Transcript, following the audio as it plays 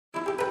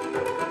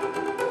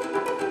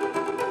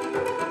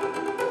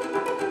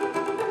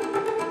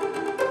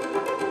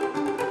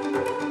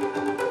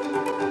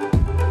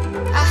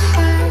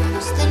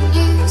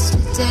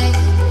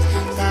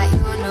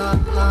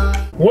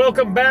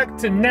Welcome back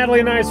to Natalie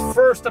and I's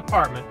first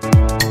apartment.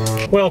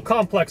 Well,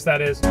 complex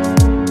that is.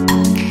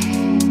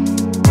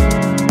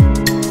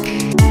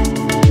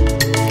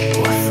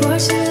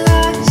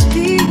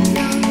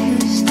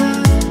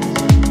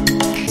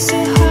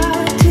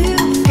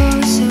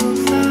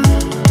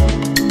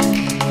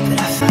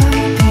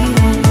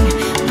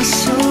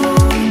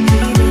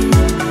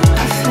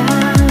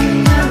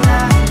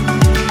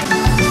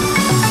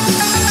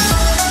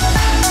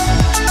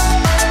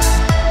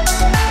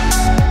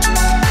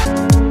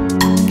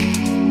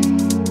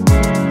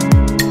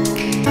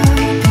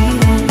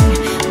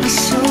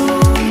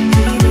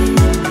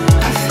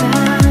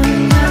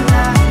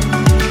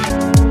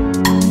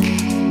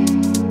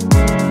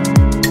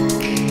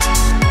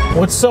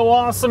 What's so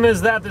awesome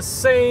is that the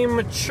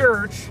same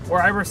church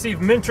where I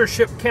received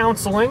mentorship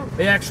counseling,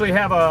 they actually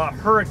have a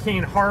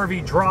Hurricane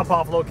Harvey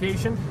drop-off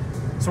location.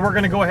 So we're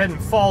gonna go ahead and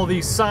follow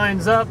these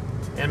signs up,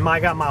 and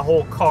I got my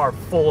whole car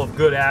full of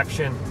good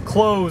action.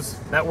 Clothes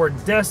that were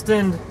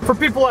destined for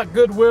people at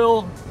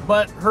Goodwill,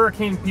 but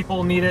hurricane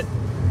people need it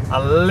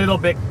a little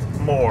bit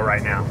more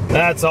right now.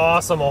 That's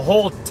awesome, a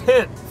whole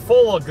tent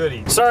full of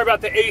goodies. Sorry about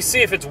the AC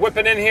if it's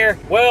whipping in here.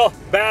 Well,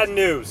 bad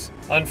news.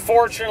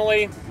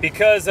 Unfortunately,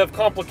 because of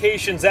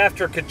complications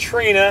after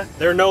Katrina,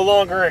 they're no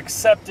longer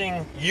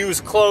accepting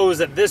used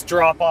clothes at this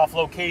drop-off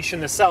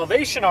location. The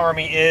Salvation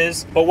Army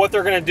is, but what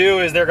they're gonna do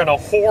is they're gonna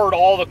hoard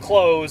all the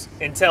clothes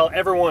until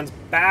everyone's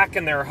back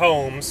in their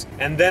homes,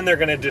 and then they're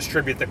gonna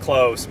distribute the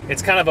clothes.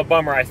 It's kind of a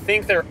bummer. I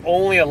think they're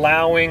only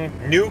allowing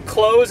new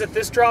clothes at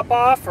this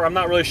drop-off, or I'm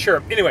not really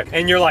sure. Anyway,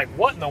 and you're like,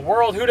 what in the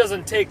world? Who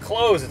doesn't take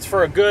clothes? It's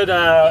for a good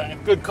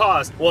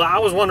cause. Well, I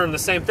was wondering the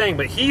same thing,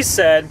 but he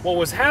said what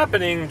was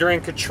happening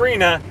during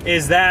Katrina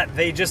is that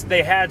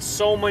they had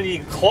so many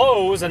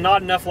clothes and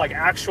not enough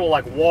actual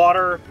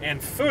water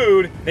and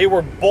food. They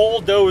were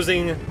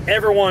bulldozing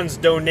everyone's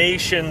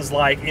donations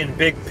in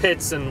big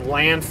pits and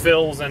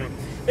landfills, and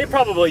they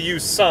probably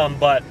used some,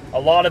 but a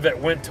lot of it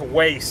went to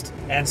waste.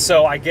 And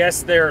so I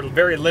guess they're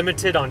very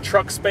limited on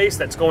truck space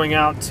that's going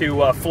out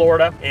to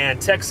Florida and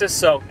Texas.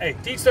 So hey,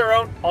 to each their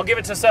own. I'll give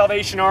it to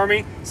Salvation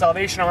Army.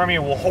 Salvation Army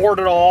will hoard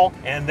it all,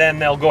 and then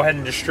they'll go ahead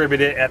and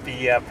distribute it at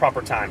the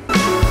proper time.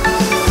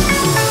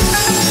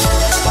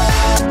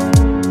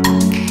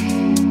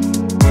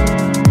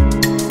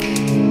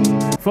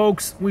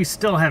 Folks, we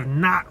still have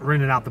not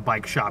rented out the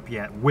bike shop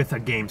yet with a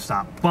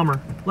GameStop.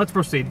 Bummer. Let's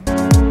proceed.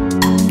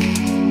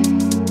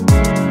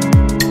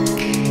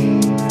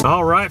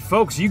 All right,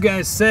 folks, you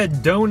guys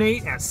said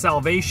donate at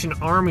Salvation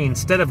Army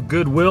instead of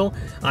Goodwill.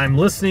 I'm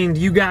listening to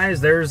you guys.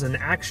 There's an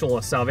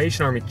actual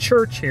Salvation Army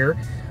church here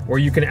where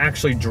you can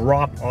actually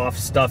drop off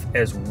stuff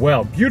as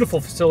well. Beautiful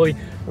facility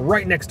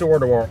right next door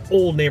to our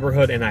old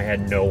neighborhood, and I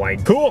had no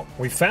idea. Cool,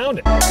 we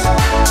found it.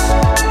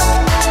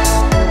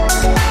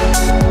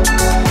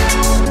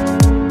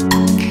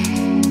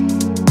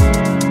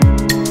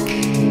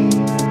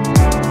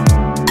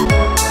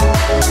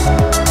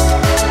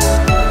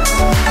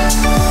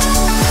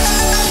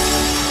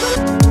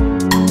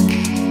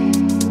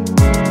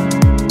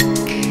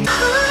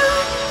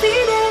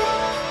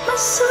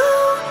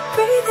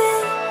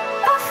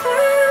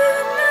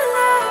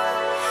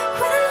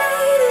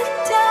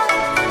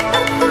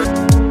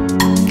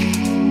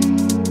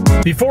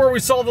 Before we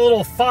saw the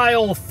little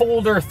file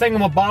folder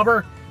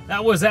thingamabobber,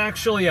 that was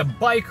actually a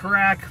bike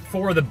rack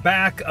for the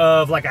back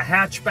of a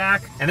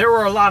hatchback. And there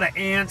were a lot of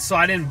ants, so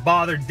I didn't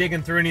bother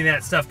digging through any of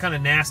that stuff, kind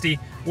of nasty.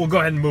 We'll go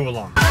ahead and move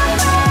along.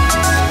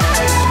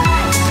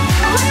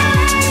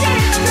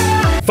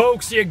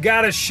 Folks, you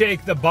gotta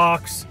shake the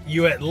box.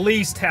 You at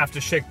least have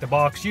to shake the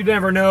box. You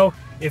never know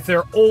if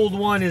their old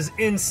one is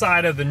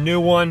inside of the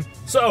new one.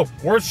 So,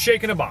 worth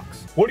shaking a box.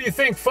 What do you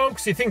think,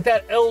 folks? You think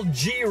that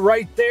LG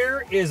right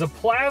there is a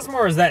plasma,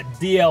 or is that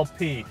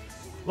DLP?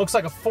 Looks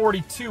like a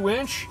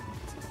 42-inch.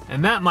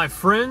 And that, my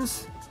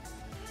friends,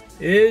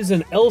 is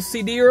an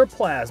LCD or a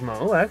plasma.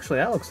 Oh, actually,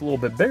 that looks a little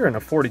bit bigger than a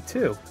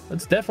 42.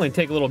 Let's definitely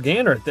take a little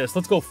gander at this.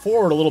 Let's go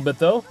forward a little bit,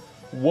 though.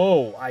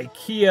 Whoa,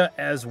 IKEA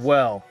as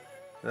well.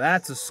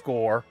 That's a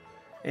score.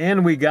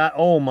 And we got,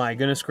 oh my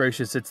goodness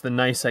gracious, it's the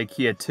nice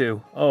IKEA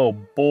too. Oh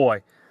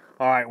boy.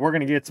 All right, we're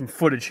gonna get some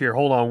footage here.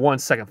 Hold on one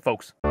second,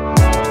 folks.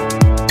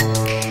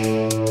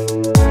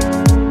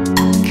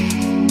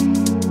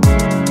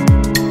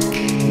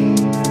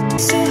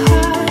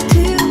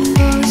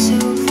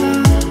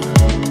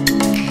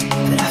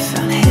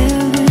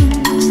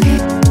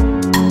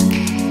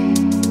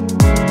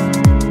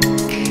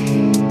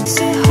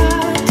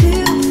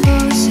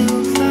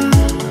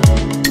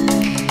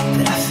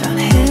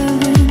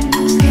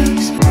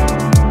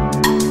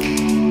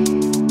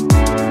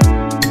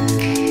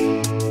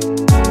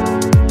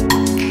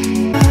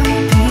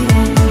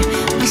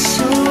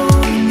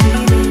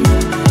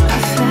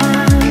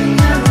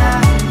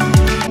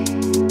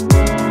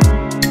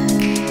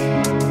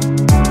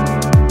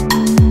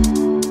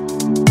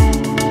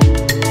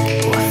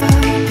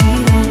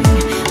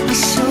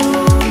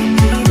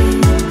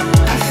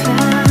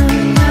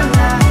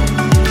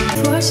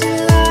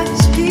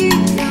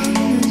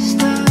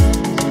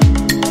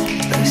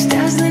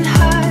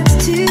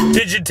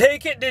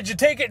 take it? Did you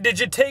take it? Did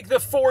you take the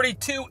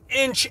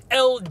 42-inch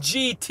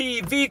LG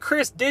TV,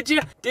 Chris? Did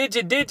you?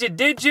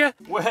 Did you?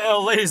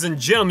 Well, ladies and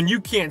gentlemen, you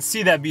can't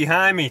see that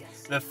behind me.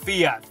 The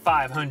Fiat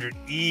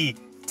 500e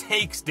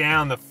takes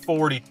down the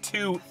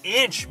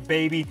 42-inch,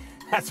 baby.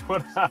 That's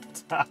what I'm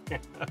talking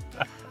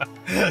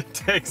about.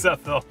 Takes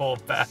up the whole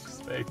back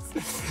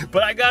space.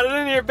 But I got it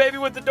in here, baby,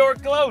 with the door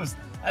closed.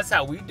 That's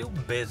how we do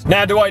business.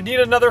 Now, do I need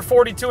another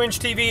 42-inch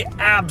TV?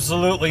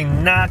 Absolutely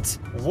not.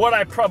 What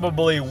I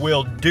probably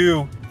will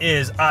do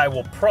is I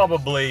will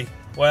probably,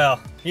 well,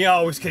 you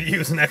always could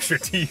use an extra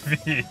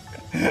TV.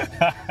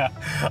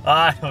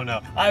 I don't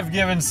know. I've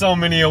given so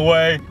many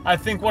away. I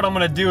think what I'm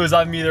gonna do is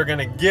I'm either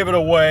gonna give it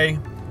away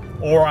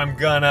or I'm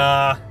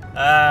gonna,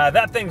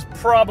 that thing's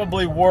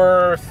probably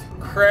worth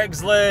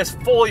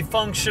Craigslist, fully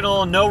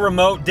functional, no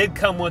remote, did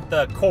come with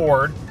the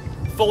cord.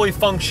 Fully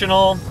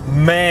functional,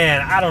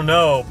 man, I don't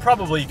know,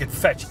 probably you could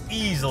fetch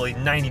easily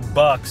 90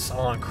 bucks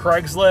on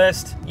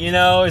Craigslist. You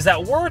know, is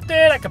that worth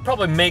it? I could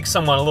probably make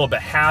someone a little bit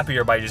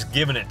happier by just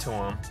giving it to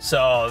them.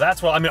 So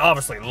that's what, I mean,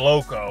 obviously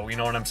loco, you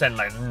know what I'm saying?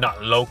 Like,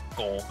 not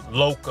local,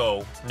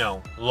 loco,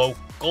 no,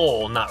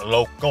 local, not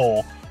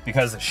local,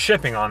 because the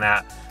shipping on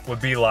that would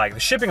be like,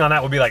 like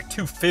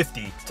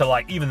 $250 to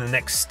like even the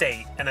next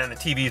state, and then the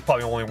TV is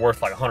probably only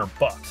worth like 100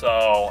 bucks.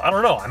 So I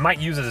don't know, I might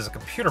use it as a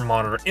computer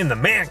monitor in the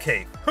man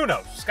cave. Who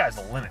knows, sky's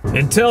the limit.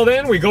 Until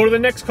then, we go to the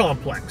next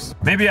complex.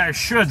 Maybe I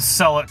should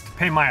sell it to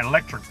pay my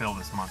electric bill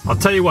this month. I'll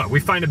tell you what, we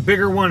find a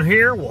bigger one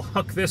here, we'll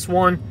hook this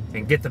one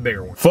and get the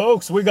bigger one.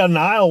 Folks, we got an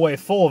aisleway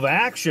full of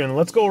action.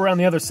 Let's go around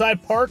the other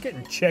side, park it,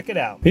 and check it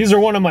out. These are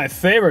one of my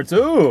favorites.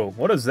 Ooh,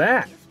 what is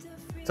that?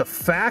 It's a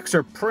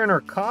faxer, printer,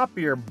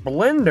 copier,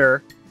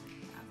 blender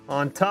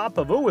on top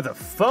of, ooh, with a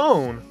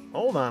phone.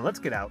 Hold on, let's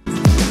get out.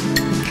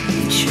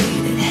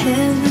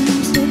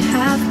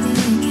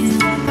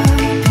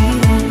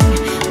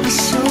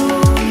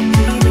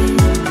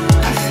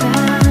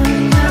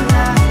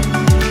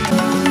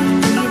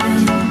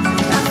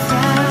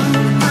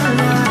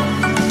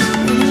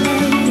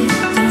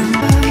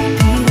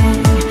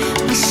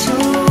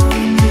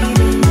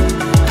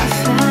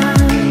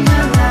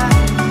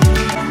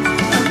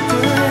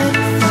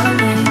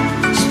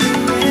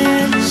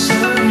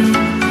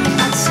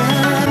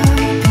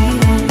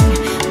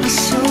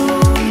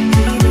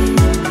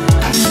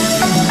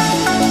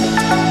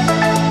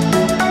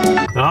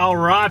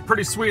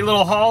 Pretty sweet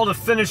little haul to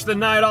finish the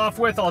night off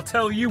with, I'll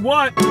tell you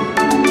what.